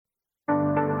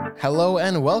Hello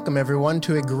and welcome everyone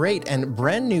to a great and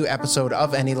brand new episode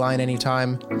of Anyline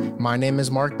Anytime. My name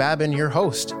is Mark Babin, your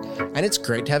host, and it's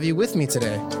great to have you with me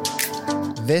today.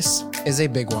 This is a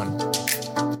big one.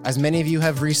 As many of you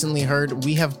have recently heard,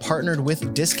 we have partnered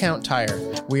with Discount Tire.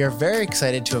 We are very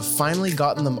excited to have finally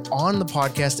gotten them on the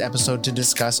podcast episode to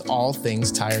discuss all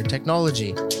things tire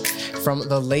technology. From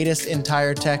the latest in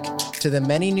tire tech to the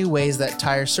many new ways that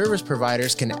tire service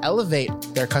providers can elevate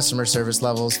their customer service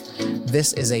levels,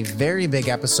 this is a very big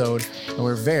episode, and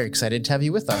we're very excited to have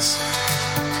you with us.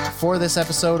 For this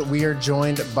episode, we are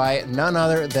joined by none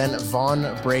other than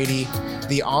Vaughn Brady,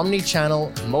 the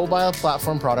omni-channel mobile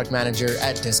platform product manager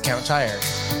at Discount Tire,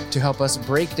 to help us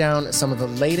break down some of the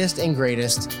latest and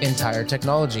greatest in tire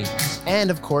technology, and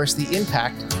of course, the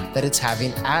impact that it's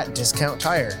having at Discount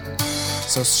Tire.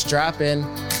 So strap in,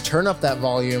 turn up that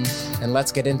volume, and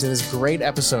let's get into this great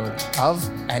episode of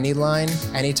Anyline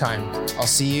Anytime. I'll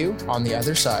see you on the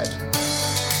other side.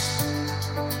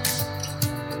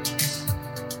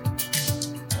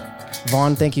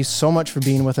 Vaughn, thank you so much for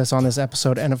being with us on this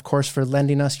episode, and of course for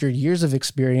lending us your years of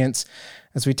experience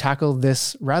as we tackle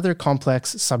this rather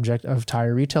complex subject of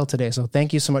tire retail today. So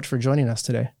thank you so much for joining us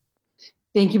today.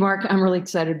 Thank you, Mark. I'm really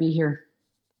excited to be here.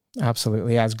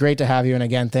 Absolutely. Yeah, it's great to have you. And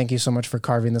again, thank you so much for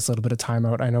carving this little bit of time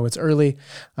out. I know it's early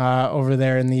over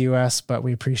there in the US, but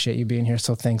we appreciate you being here.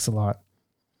 So thanks a lot.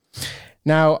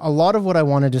 Now, a lot of what I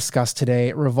want to discuss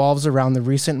today revolves around the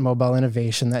recent mobile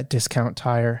innovation that Discount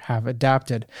Tire have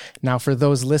adapted. Now, for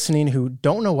those listening who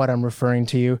don't know what I'm referring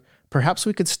to, perhaps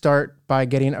we could start by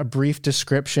getting a brief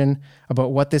description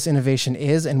about what this innovation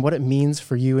is and what it means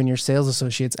for you and your sales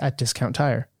associates at Discount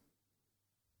Tire.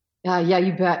 Yeah,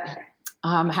 you bet.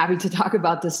 I'm happy to talk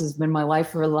about this. Has been my life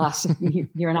for the last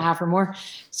year and a half or more.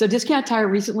 So Discount Tire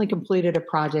recently completed a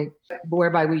project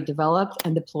whereby we developed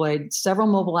and deployed several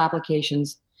mobile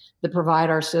applications that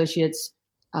provide our associates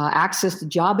access to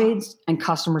job aids and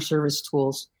customer service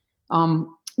tools.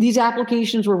 These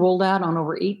applications were rolled out on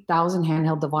over 8,000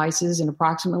 handheld devices in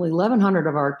approximately 1,100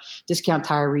 of our Discount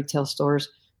Tire retail stores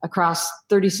across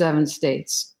 37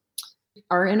 states.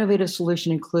 Our innovative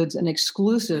solution includes an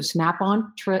exclusive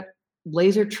Snap-on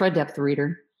laser tread depth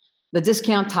reader, the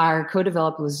Discount Tire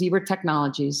co-developed with Zebra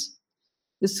Technologies.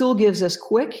 This tool gives us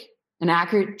quick and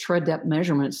accurate tread depth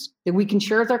measurements that we can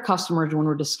share with our customers when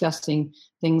we're discussing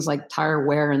things like tire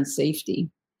wear and safety.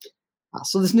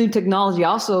 So this new technology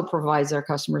also provides our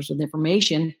customers with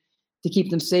information to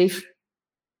keep them safe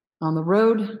on the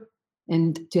road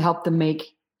and to help them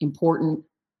make important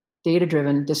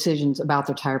data-driven decisions about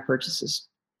their tire purchases.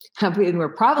 We're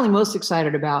probably most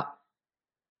excited about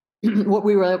what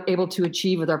we were able to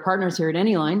achieve with our partners here at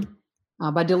Anyline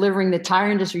by delivering the tire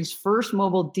industry's first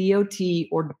mobile DOT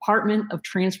or Department of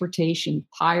Transportation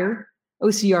tire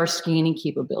OCR scanning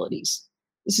capabilities.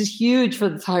 This is huge for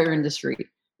the tire industry,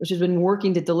 which has been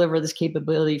working to deliver this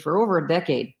capability for over a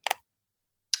decade.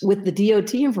 With the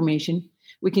DOT information,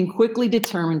 we can quickly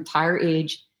determine tire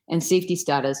age and safety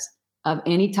status of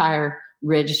any tire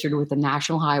registered with the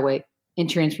National Highway and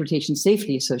Transportation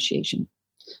Safety Association.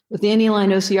 With the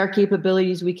Anyline OCR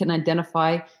capabilities, we can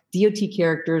identify DOT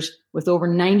characters with over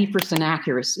 90%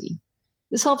 accuracy.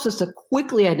 This helps us to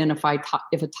quickly identify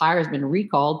if a tire has been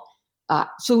recalled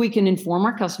so we can inform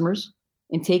our customers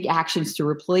and take actions to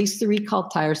replace the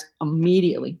recalled tires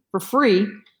immediately for free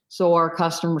so our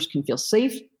customers can feel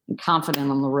safe and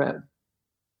confident on the road.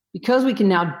 Because we can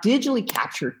now digitally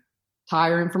capture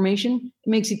tire information, it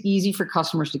makes it easy for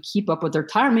customers to keep up with their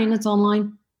tire maintenance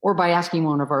online or by asking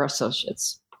one of our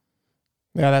associates.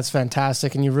 Yeah, that's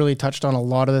fantastic. And you really touched on a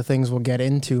lot of the things we'll get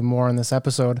into more in this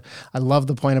episode. I love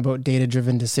the point about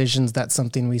data-driven decisions. That's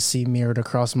something we see mirrored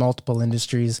across multiple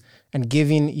industries, and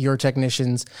giving your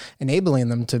technicians, enabling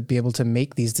them to be able to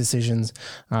make these decisions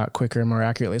quicker and more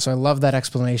accurately. So I love that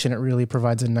explanation. It really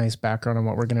provides a nice background on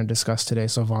what we're going to discuss today.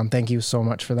 So Vaughn, thank you so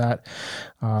much for that.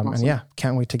 Awesome. And yeah,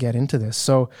 can't wait to get into this.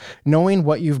 So knowing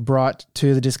what you've brought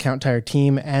to the Discount Tire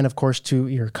team and of course to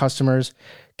your customers,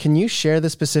 can you share the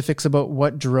specifics about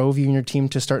what drove you and your team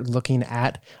to start looking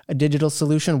at a digital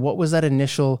solution? What was that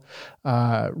initial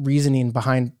reasoning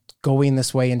behind going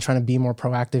this way and trying to be more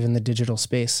proactive in the digital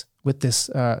space with this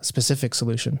specific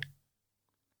solution?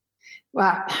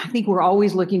 Well, I think we're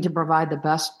always looking to provide the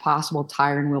best possible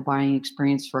tire and wheel buying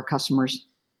experience for our customers.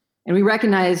 And we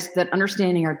recognize that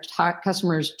understanding our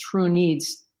customers' true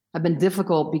needs have been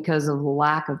difficult because of the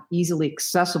lack of easily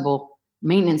accessible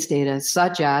maintenance data,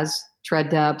 such as tread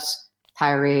depths,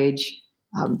 tire age,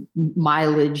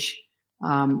 mileage.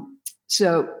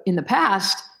 So in the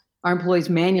past, our employees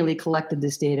manually collected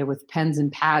this data with pens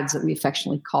and pads that we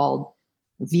affectionately called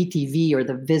VTV, or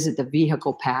the Visit the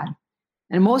Vehicle pad.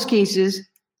 And in most cases,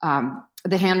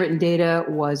 the handwritten data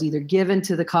was either given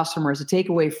to the customer as a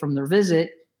takeaway from their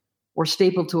visit or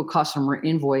stapled to a customer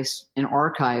invoice and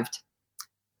archived.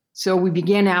 So we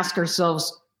began to ask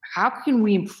ourselves, how can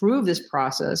we improve this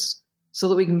process so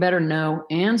that we can better know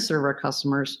and serve our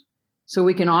customers, so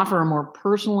we can offer a more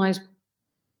personalized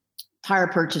tire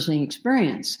purchasing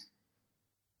experience?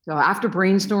 So after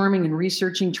brainstorming and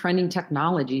researching trending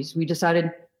technologies, we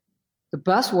decided the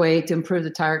best way to improve the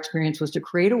tire experience was to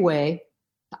create a way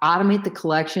to automate the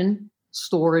collection,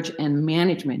 storage, and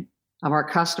management of our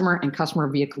customer and customer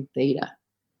vehicle data.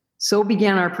 So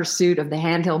began our pursuit of the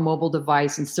handheld mobile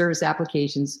device and service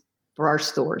applications for our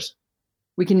stores.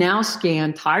 We can now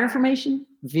scan tire information,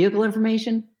 vehicle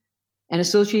information, and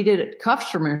associated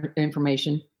customer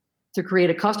information to create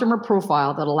a customer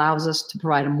profile that allows us to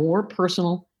provide a more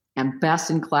personal and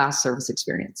best-in-class service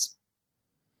experience.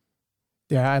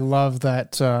 Yeah, I love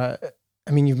that.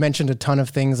 You've mentioned a ton of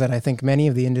things that I think many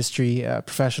of the industry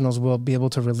professionals will be able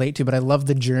to relate to, but I love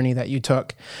the journey that you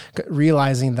took,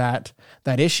 realizing that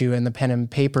issue in the pen and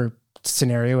paper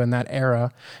scenario in that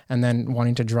era, and then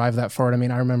wanting to drive that forward.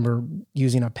 I remember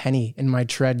using a penny in my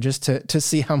tread just to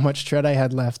see how much tread I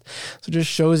had left. So it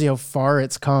just shows you how far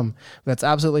it's come. That's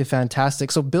absolutely fantastic.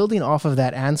 So building off of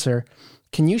that answer,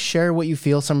 can you share what you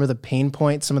feel some of the pain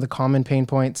points, some of the common pain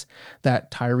points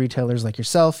that tire retailers like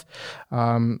yourself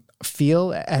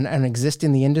feel and exist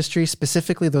in the industry,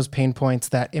 specifically those pain points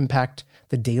that impact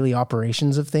the daily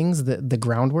operations of things, the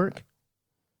groundwork?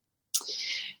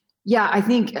 Yeah, I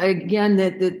think, again,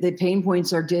 that the pain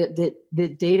points are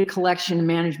the data collection,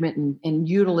 management, and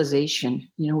utilization.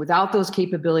 Without those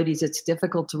capabilities, it's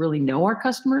difficult to really know our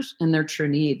customers and their true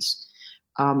needs.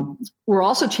 We're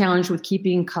also challenged with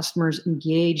keeping customers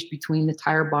engaged between the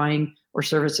tire buying or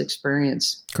service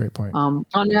experience. Great point. On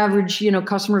average,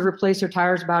 customers replace their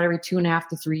tires about every 2.5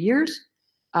 to 3 years.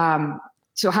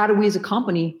 So how do we as a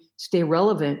company stay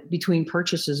relevant between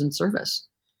purchases and service?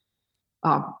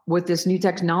 With this new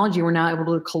technology, we're now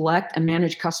able to collect and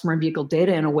manage customer and vehicle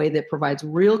data in a way that provides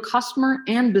real customer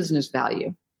and business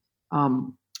value.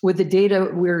 With the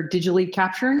data we're digitally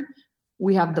capturing,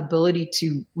 we have the ability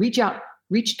to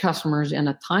reach customers in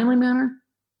a timely manner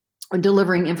and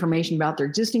delivering information about their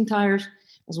existing tires,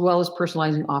 as well as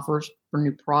personalizing offers for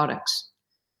new products.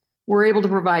 We're able to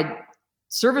provide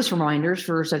service reminders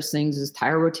for such things as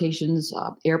tire rotations,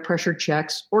 air pressure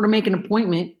checks, or to make an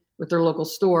appointment with their local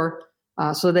store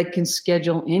so they can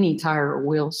schedule any tire or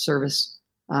wheel service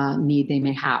need they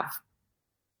may have.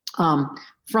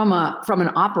 From an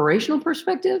operational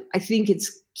perspective, I think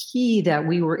it's key that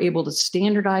we were able to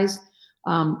standardize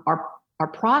our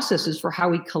processes for how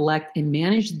we collect and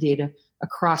manage data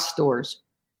across stores.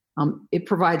 It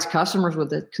provides customers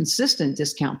with a consistent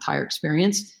discount tire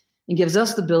experience and gives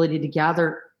us the ability to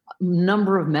gather a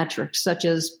number of metrics, such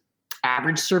as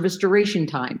average service duration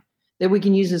time, that we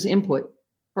can use as input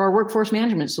for our workforce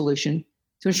management solution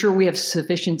to ensure we have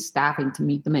sufficient staffing to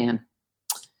meet demand.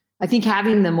 I think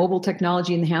having the mobile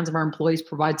technology in the hands of our employees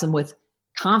provides them with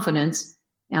confidence,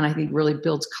 and I think really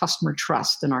builds customer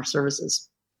trust in our services.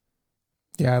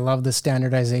 Yeah, I love the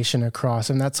standardization across,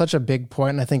 and that's such a big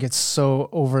point. And I think it's so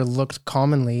overlooked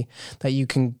commonly that you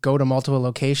can go to multiple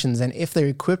locations, and if they're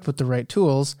equipped with the right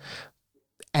tools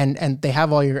and they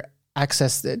have all your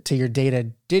access to your data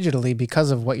digitally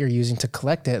because of what you're using to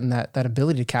collect it, and that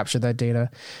ability to capture that data,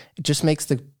 it just makes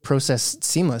the process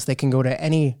seamless. They can go to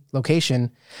any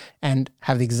location and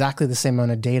have exactly the same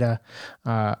amount of data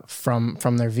from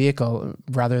their vehicle,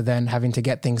 rather than having to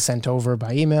get things sent over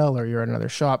by email or you're at another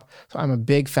shop. So I'm a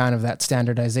big fan of that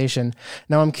standardization.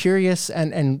 Now I'm curious,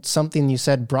 and something you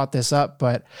said brought this up,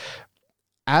 but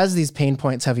as these pain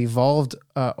points have evolved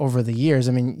over the years,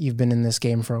 you've been in this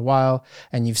game for a while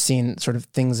and you've seen sort of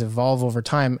things evolve over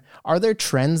time. Are there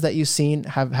trends that you've seen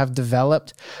have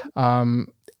developed in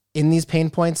these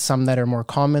pain points, some that are more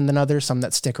common than others, some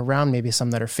that stick around, maybe some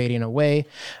that are fading away,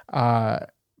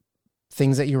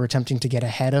 things that you were attempting to get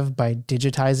ahead of by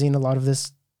digitizing a lot of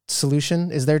this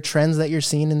solution? Is there trends that you're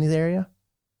seeing in this area?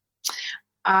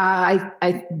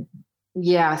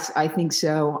 Yes, I think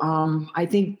so. I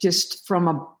think just from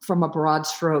a broad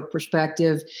stroke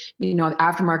perspective, the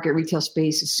aftermarket retail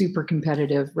space is super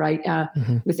competitive, right?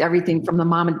 With everything from the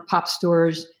mom and pop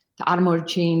stores to automotive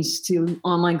chains to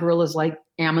online gorillas like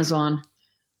Amazon.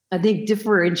 I think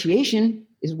differentiation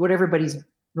is what everybody's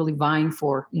really vying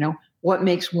for. What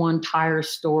makes one tire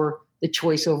store the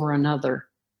choice over another?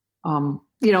 And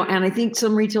I think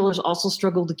some retailers also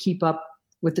struggle to keep up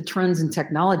with the trends in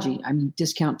technology.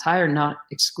 Discount tire not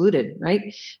excluded,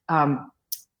 right?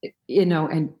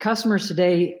 And customers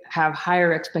today have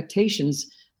higher expectations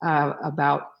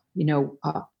about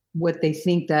what they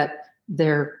think that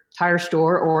their tire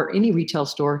store or any retail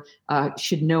store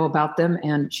should know about them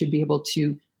and should be able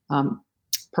to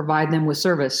provide them with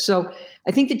service. So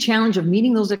I think the challenge of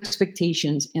meeting those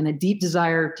expectations and a deep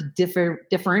desire to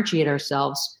differentiate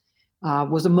ourselves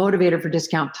was a motivator for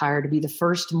Discount Tire to be the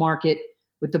first to market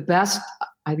with the best,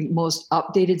 I think, most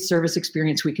updated service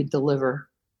experience we could deliver.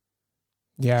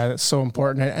 Yeah, that's so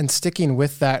important. And sticking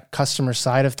with that customer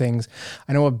side of things,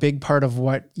 I know a big part of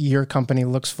what your company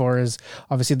looks for is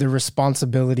obviously the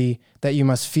responsibility that you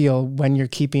must feel when you're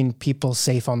keeping people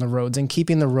safe on the roads and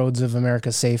keeping the roads of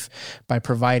America safe by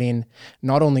providing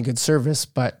not only good service,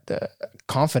 but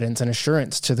confidence and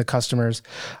assurance to the customers.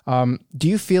 Do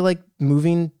you feel like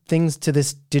moving things to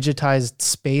this digitized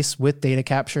space with data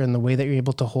capture and the way that you're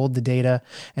able to hold the data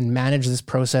and manage this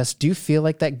process, do you feel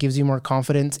like that gives you more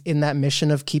confidence in that mission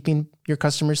of keeping your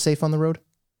customers safe on the road?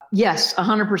 Yes,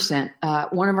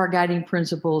 100%. One of our guiding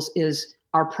principles is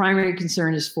our primary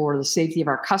concern is for the safety of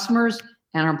our customers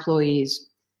and our employees.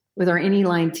 With our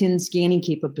Anyline TIN scanning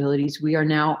capabilities, we are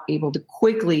now able to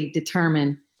quickly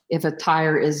determine if a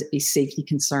tire is a safety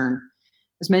concern.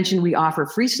 As mentioned, we offer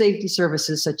free safety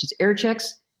services such as air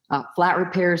checks, flat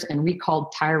repairs, and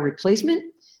recalled tire replacement,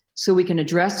 so we can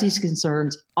address these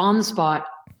concerns on the spot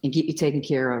and get you taken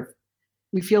care of.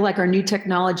 We feel like our new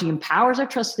technology empowers our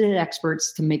trusted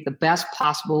experts to make the best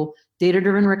possible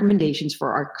data-driven recommendations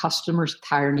for our customers'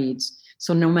 tire needs.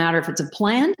 So no matter if it's a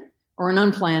planned or an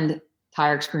unplanned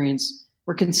tire experience,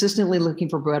 we're consistently looking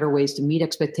for better ways to meet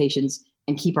expectations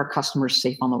and keep our customers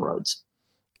safe on the roads.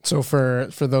 So for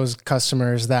those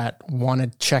customers that want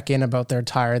to check in about their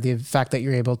tire, the fact that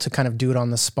you're able to kind of do it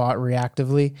on the spot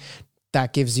reactively,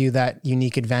 that gives you that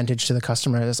unique advantage to the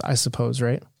customer, I suppose,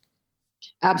 right?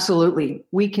 Absolutely.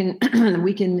 We can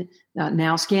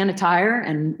now scan a tire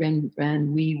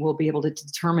and we will be able to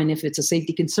determine if it's a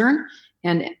safety concern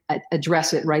and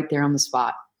address it right there on the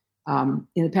spot. In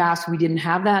the past, we didn't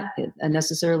have that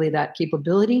necessarily that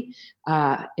capability.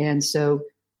 And so,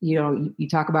 you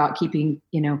talk about keeping,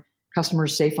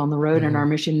 customers safe on the road and our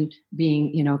mission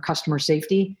being, customer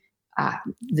safety.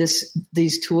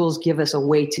 These tools give us a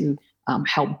way to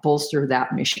help bolster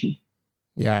that mission.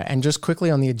 Yeah. And just quickly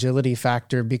on the agility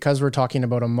factor, because we're talking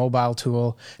about a mobile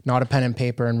tool, not a pen and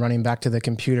paper and running back to the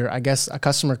computer, I guess a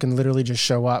customer can literally just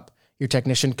show up. Your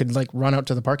technician could run out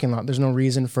to the parking lot. There's no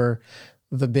reason for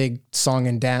the big song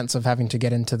and dance of having to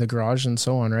get into the garage and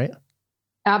so on, right?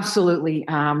 Absolutely.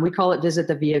 We call it visit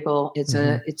the vehicle. It's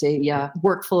a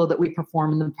workflow that we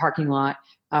perform in the parking lot.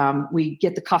 We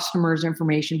get the customer's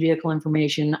information, vehicle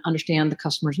information, understand the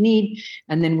customer's need,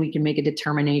 and then we can make a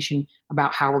determination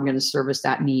about how we're going to service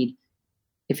that need.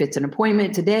 If it's an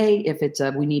appointment today, if it's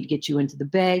we need to get you into the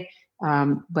bay.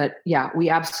 But yeah, we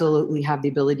absolutely have the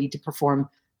ability to perform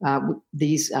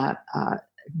these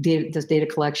data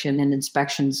collection and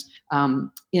inspections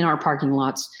in our parking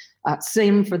lots.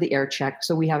 Same for the air check.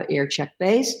 So we have air check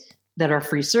bays that are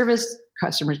free service.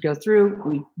 Customers go through,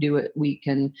 we do it. We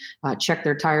can check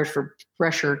their tires for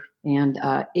pressure and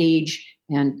age,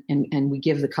 and we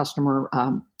give the customer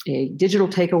a digital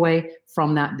takeaway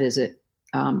from that visit.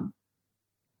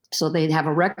 So they have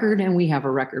a record and we have a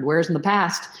record. Whereas in the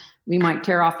past, we might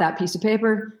tear off that piece of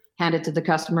paper, hand it to the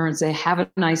customer and say, have a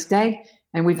nice day.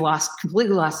 And we've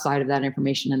completely lost sight of that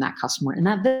information and that customer in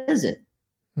that visit.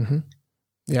 Mm-hmm.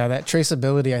 Yeah, that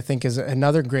traceability, I think, is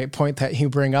another great point that you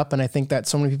bring up. And I think that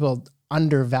so many people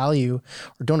undervalue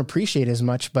or don't appreciate as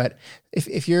much. But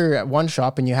if you're at one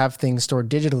shop and you have things stored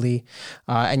digitally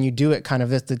and you do it kind of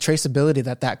the traceability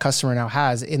that customer now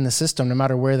has in the system, no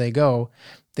matter where they go,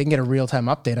 they can get a real-time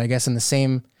update, I guess, in the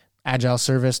same agile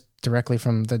service directly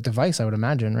from the device, I would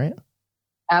imagine, right?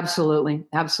 Absolutely.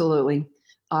 Absolutely.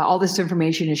 All this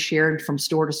information is shared from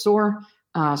store to store.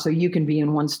 So you can be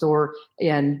in one store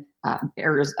in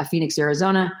Phoenix,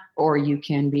 Arizona, or you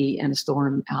can be in a store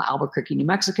in Albuquerque, New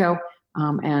Mexico.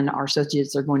 And our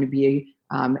associates are going to be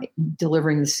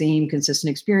delivering the same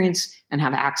consistent experience and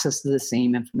have access to the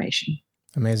same information.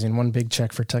 Amazing. One big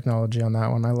check for technology on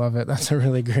that one. I love it. That's a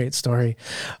really great story.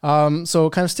 So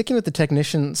kind of sticking with the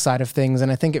technician side of things,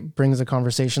 and I think it brings the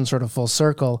conversation sort of full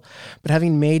circle, but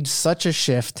having made such a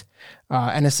shift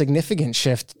and a significant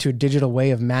shift to a digital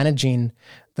way of managing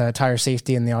the tire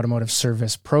safety and the automotive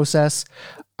service process,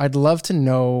 I'd love to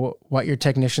know what your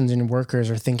technicians and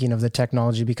workers are thinking of the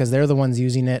technology, because they're the ones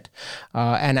using it.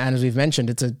 And as we've mentioned,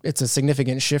 it's a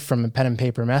significant shift from a pen and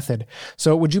paper method.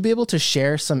 So would you be able to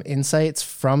share some insights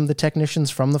from the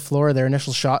technicians from the floor, their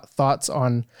initial thoughts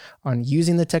on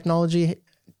using the technology?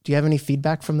 Do you have any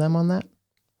feedback from them on that?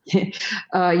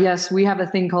 Yes, we have a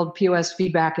thing called POS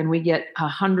feedback, and we get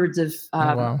hundreds of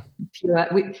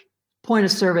point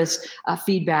of service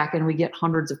feedback, and we get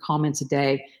hundreds of comments a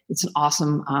day. It's an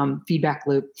awesome feedback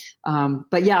loop.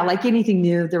 But yeah, like anything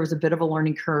new, there was a bit of a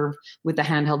learning curve with the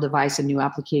handheld device and new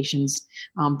applications.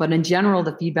 But in general,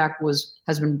 the feedback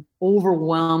has been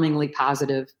overwhelmingly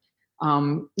positive.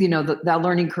 That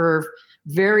learning curve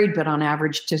varied, but on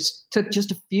average took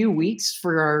just a few weeks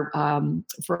for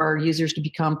our users to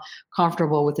become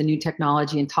comfortable with the new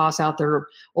technology and toss out their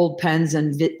old pens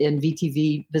and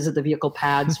VTV, visit the vehicle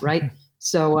pads, right?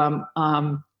 So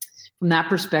from that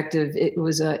perspective, it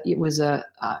was a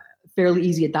fairly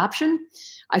easy adoption.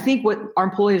 I think what our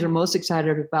employees are most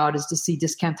excited about is to see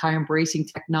Discount Tire embracing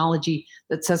technology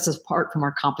that sets us apart from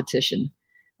our competition.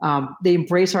 They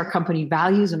embrace our company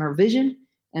values and our vision,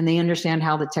 and they understand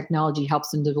how the technology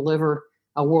helps them to deliver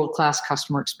a world-class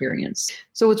customer experience.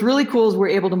 So what's really cool is we're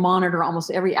able to monitor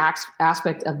almost every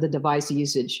aspect of the device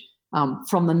usage,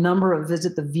 from the number of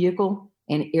visit the vehicle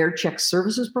and air check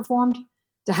services performed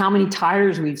to how many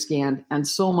tires we've scanned and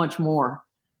so much more.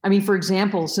 I mean, for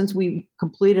example, since we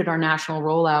completed our national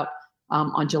rollout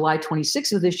on July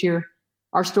 26th of this year,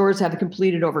 our stores have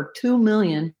completed over 2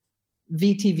 million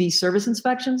VTV service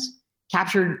inspections,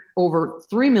 captured over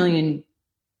 3 million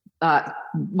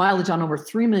mileage on over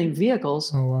 3 million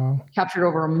vehicles. Oh, wow. Captured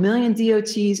over 1 million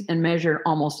DOTs and measured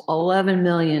almost 11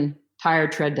 million tire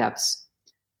tread depths.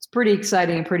 It's pretty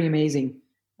exciting and pretty amazing.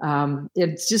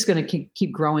 It's just going to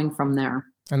keep growing from there.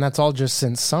 And that's all just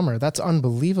since summer. That's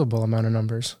unbelievable amount of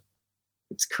numbers.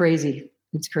 It's crazy.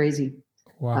 It's crazy.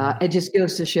 Wow. It just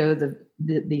goes to show the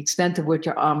extent of which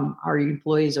our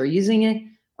employees are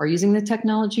using the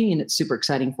technology, and it's super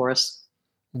exciting for us.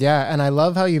 Yeah, and I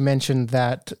love how you mentioned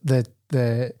that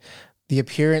the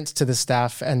appearance to the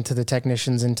staff and to the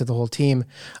technicians and to the whole team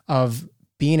of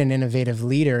being an innovative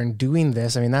leader and doing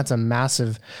this. I mean, that's a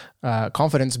massive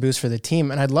confidence boost for the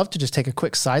team. And I'd love to just take a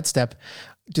quick sidestep.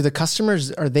 Do the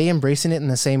customers, are they embracing it in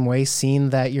the same way, seeing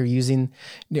that you're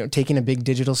taking a big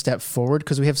digital step forward?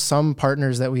 Because we have some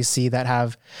partners that we see that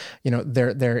have,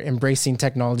 they're embracing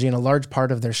technology, and a large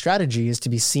part of their strategy is to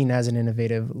be seen as an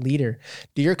innovative leader.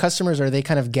 Do your customers, are they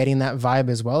kind of getting that vibe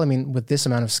as well? I mean, with this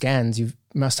amount of scans, you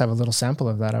must have a little sample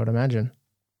of that, I would imagine.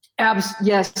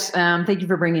 Yes. Thank you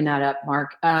for bringing that up,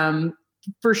 Mark.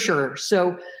 For sure.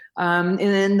 So,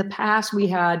 in the past, we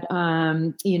had,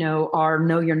 our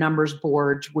Know Your Numbers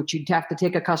board, which you'd have to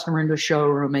take a customer into a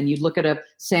showroom and you'd look at a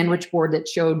sandwich board that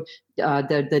showed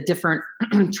the different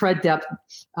tread depth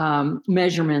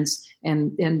measurements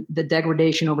and the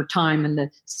degradation over time and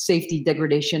the safety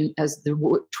degradation as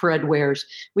the tread wears.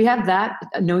 We have that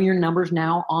Know Your Numbers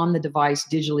now on the device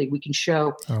digitally. We can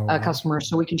show customers,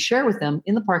 so we can share with them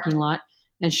in the parking lot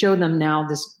and show them now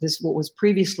this what was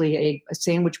previously a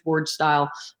sandwich board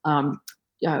style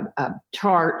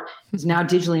chart is now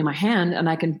digitally in my hand, and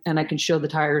I can show the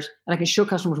tires, and I can show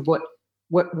customers what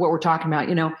we're talking about.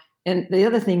 And the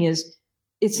other thing is,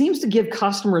 it seems to give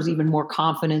customers even more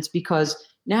confidence because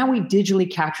now we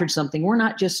digitally captured something. We're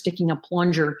not just sticking a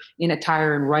plunger in a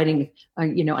tire and writing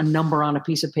a number on a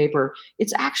piece of paper.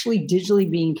 It's actually digitally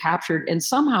being captured, and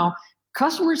somehow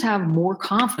customers have more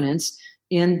confidence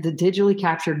in the digitally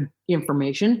captured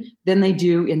information than they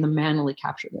do in the manually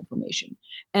captured information.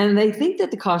 And they think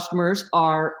that the customers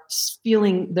are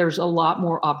feeling there's a lot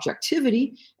more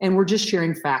objectivity and we're just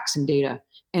sharing facts and data.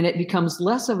 And it becomes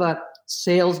less of a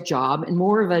sales job and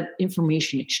more of an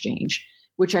information exchange,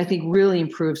 which I think really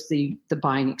improves the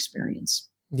buying experience.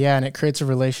 Yeah, and it creates a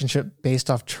relationship based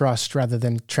off trust rather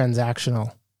than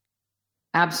transactional.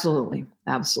 Absolutely.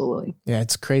 Yeah,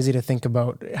 it's crazy to think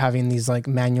about having these like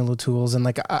manual tools and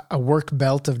like a work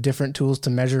belt of different tools to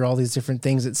measure all these different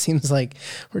things. It seems like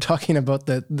we're talking about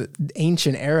the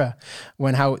ancient era,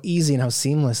 when how easy and how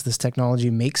seamless this technology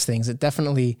makes things. It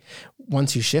definitely,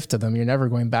 once you shift to them, you're never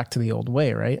going back to the old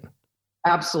way, right?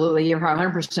 Absolutely. You're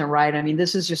 100% right. I mean,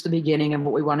 this is just the beginning of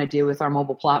what we want to do with our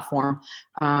mobile platform.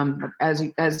 As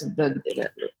the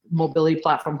mobility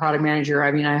platform product manager,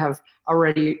 I mean, I have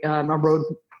already a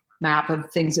roadmap of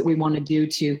things that we want to do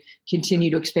to continue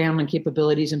to expand on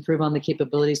capabilities, improve on the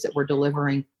capabilities that we're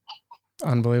delivering.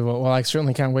 Unbelievable. Well, I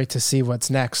certainly can't wait to see what's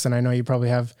next. And I know you probably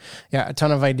have a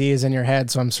ton of ideas in your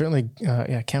head. So I'm certainly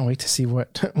can't wait to see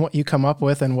what you come up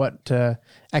with and what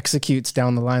executes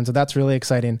down the line. So that's really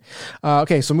exciting.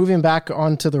 Okay, so moving back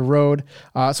onto the road.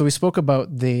 So we spoke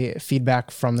about the feedback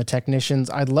from the technicians.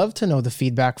 I'd love to know the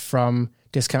feedback from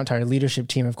Discount Tire leadership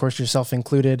team, of course, yourself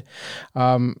included.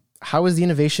 How has the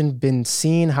innovation been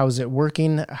seen? How is it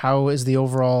working? How is the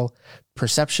overall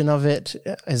perception of it?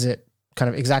 Is it kind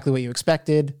of exactly what you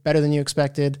expected, better than you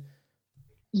expected?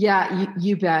 Yeah,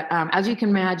 you bet. As you can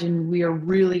imagine, we are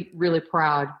really, really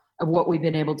proud of what we've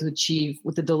been able to achieve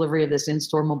with the delivery of this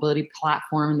in-store mobility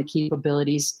platform and the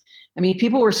capabilities. I mean,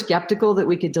 people were skeptical that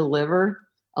we could deliver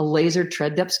a laser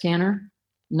tread depth scanner,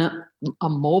 not a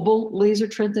mobile laser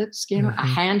tread depth scanner, a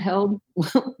handheld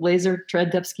laser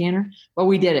tread depth scanner. Well,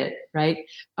 we did it, right?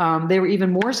 They were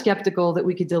even more skeptical that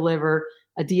we could deliver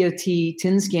a DOT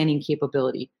tin scanning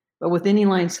capability. But with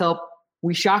Anyline's help,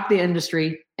 we shocked the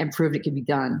industry and proved it could be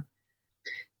done.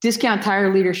 Discount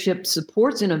Tire leadership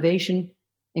supports innovation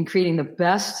and creating the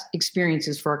best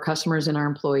experiences for our customers and our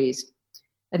employees.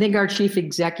 I think our Chief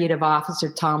Executive Officer,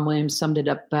 Tom Williams, summed it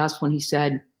up best when he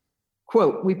said,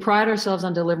 quote, "We pride ourselves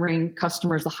on delivering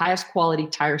customers the highest quality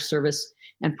tire service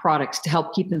and products to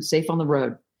help keep them safe on the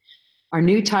road. Our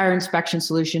new tire inspection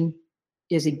solution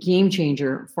is a game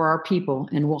changer for our people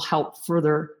and will help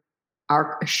further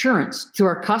our assurance to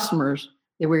our customers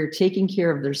that we are taking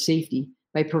care of their safety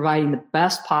by providing the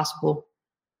best possible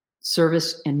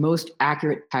service and most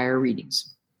accurate tire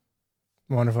readings."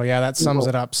 Wonderful. Yeah, that sums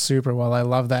it up super well. I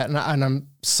love that. And I'm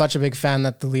such a big fan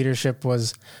that the leadership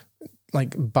was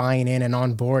like buying in and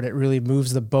on board. It really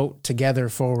moves the boat together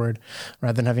forward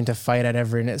rather than having to fight at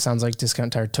every, and it sounds like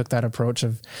Discount Tire took that approach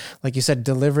of, like you said,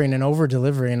 delivering and over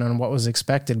delivering on what was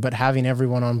expected, but having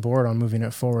everyone on board on moving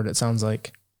it forward, it sounds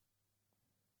like.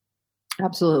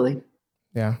 Absolutely.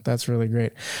 Yeah, that's really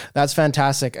great. That's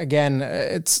fantastic. Again,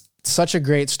 it's such a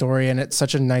great story and it's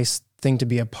such a nice thing to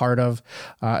be a part of,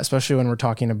 especially when we're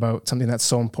talking about something that's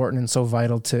so important and so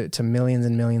vital to millions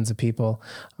and millions of people,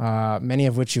 many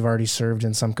of which you've already served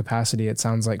in some capacity, it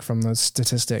sounds like, from those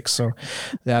statistics. So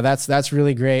yeah, that's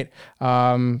really great.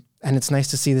 And it's nice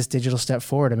to see this digital step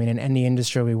forward. I mean, in any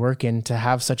industry we work in, to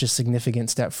have such a significant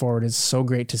step forward is so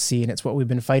great to see. And it's what we've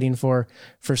been fighting for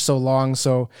so long.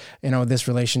 So, this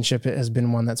relationship has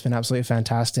been one that's been absolutely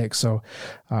fantastic. So,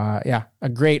 yeah, a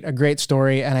great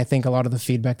story. And I think a lot of the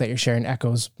feedback that you're sharing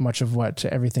echoes much of what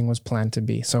everything was planned to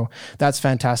be. So that's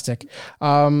fantastic.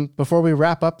 Before we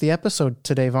wrap up the episode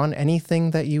today, Vaughn,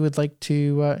 anything that you would like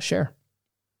to share?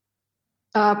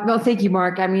 Well, thank you,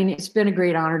 Mark. I mean, it's been a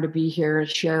great honor to be here and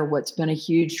share what's been a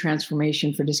huge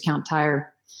transformation for Discount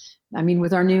Tire. I mean,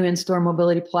 with our new in-store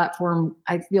mobility platform,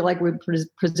 I feel like we're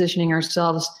positioning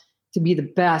ourselves to be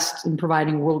the best in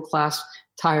providing world-class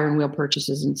tire and wheel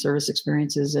purchases and service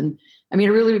experiences. And I mean,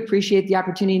 I really appreciate the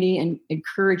opportunity and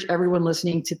encourage everyone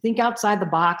listening to think outside the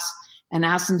box and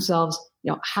ask themselves,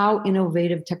 how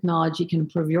innovative technology can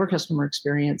improve your customer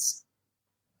experience.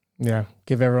 Yeah,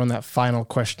 give everyone that final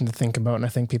question to think about. And I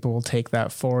think people will take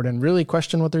that forward and really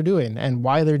question what they're doing and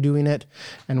why they're doing it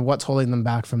and what's holding them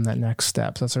back from that next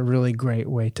step. So that's a really great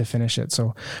way to finish it.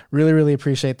 So really, really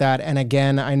appreciate that. And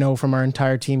again, I know from our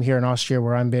entire team here in Austria,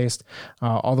 where I'm based,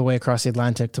 all the way across the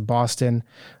Atlantic to Boston,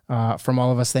 from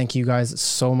all of us, thank you guys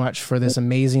so much for this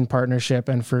amazing partnership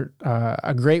and for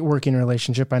a great working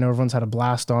relationship. I know everyone's had a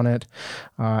blast on it.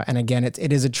 And again,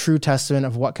 it is a true testament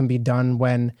of what can be done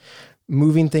when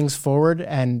moving things forward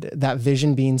and that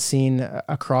vision being seen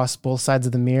across both sides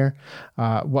of the mirror,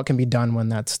 what can be done when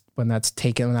that's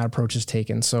taken, when that approach is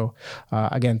taken. So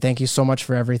again, thank you so much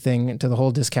for everything to the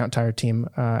whole Discount Tire team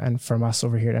and from us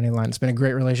over here at Anyline. It's been a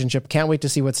great relationship. Can't wait to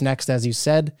see what's next. As you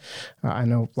said, I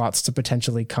know lots to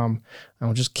potentially come. And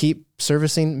we'll just keep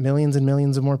servicing millions and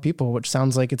millions of more people, which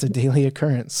sounds like it's a daily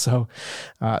occurrence. So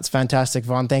it's fantastic.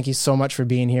 Vaughn, thank you so much for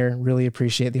being here. Really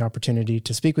appreciate the opportunity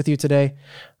to speak with you today.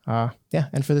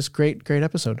 And for this great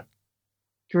episode.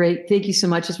 Great. Thank you so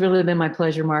much. It's really been my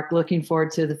pleasure, Mark. Looking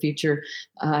forward to the future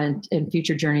and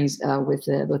future journeys with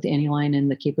the Anyline and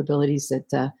the capabilities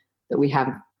that we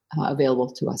have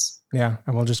available to us. Yeah.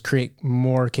 And we'll just create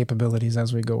more capabilities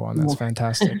as we go on. That's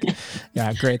fantastic.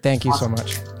 Yeah. Great. Thank you so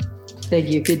much. Thank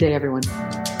you. Good day, everyone.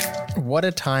 What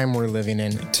a time we're living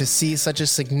in to see such a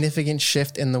significant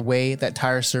shift in the way that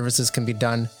tire services can be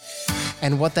done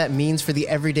and what that means for the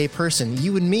everyday person,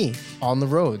 you and me, on the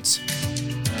roads.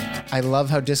 I love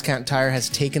how Discount Tire has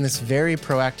taken this very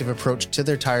proactive approach to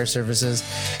their tire services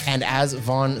and, as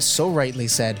Vaughn so rightly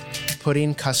said,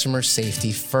 putting customer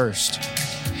safety first.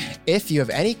 If you have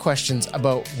any questions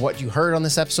about what you heard on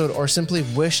this episode or simply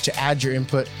wish to add your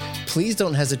input, please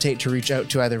don't hesitate to reach out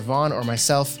to either Vaughn or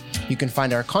myself. You can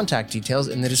find our contact details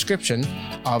in the description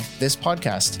of this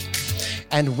podcast.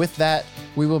 And with that,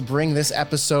 we will bring this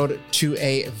episode to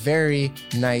a very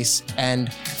nice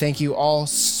end. Thank you all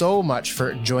so much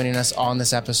for joining us on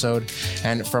this episode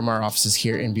and from our offices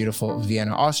here in beautiful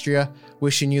Vienna, Austria.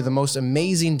 Wishing you the most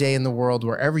amazing day in the world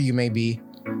wherever you may be.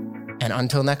 And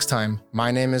until next time, my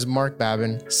name is Mark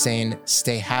Babin, saying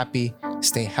stay happy,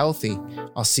 stay healthy.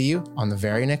 I'll see you on the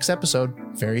very next episode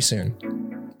very soon.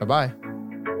 Bye-bye.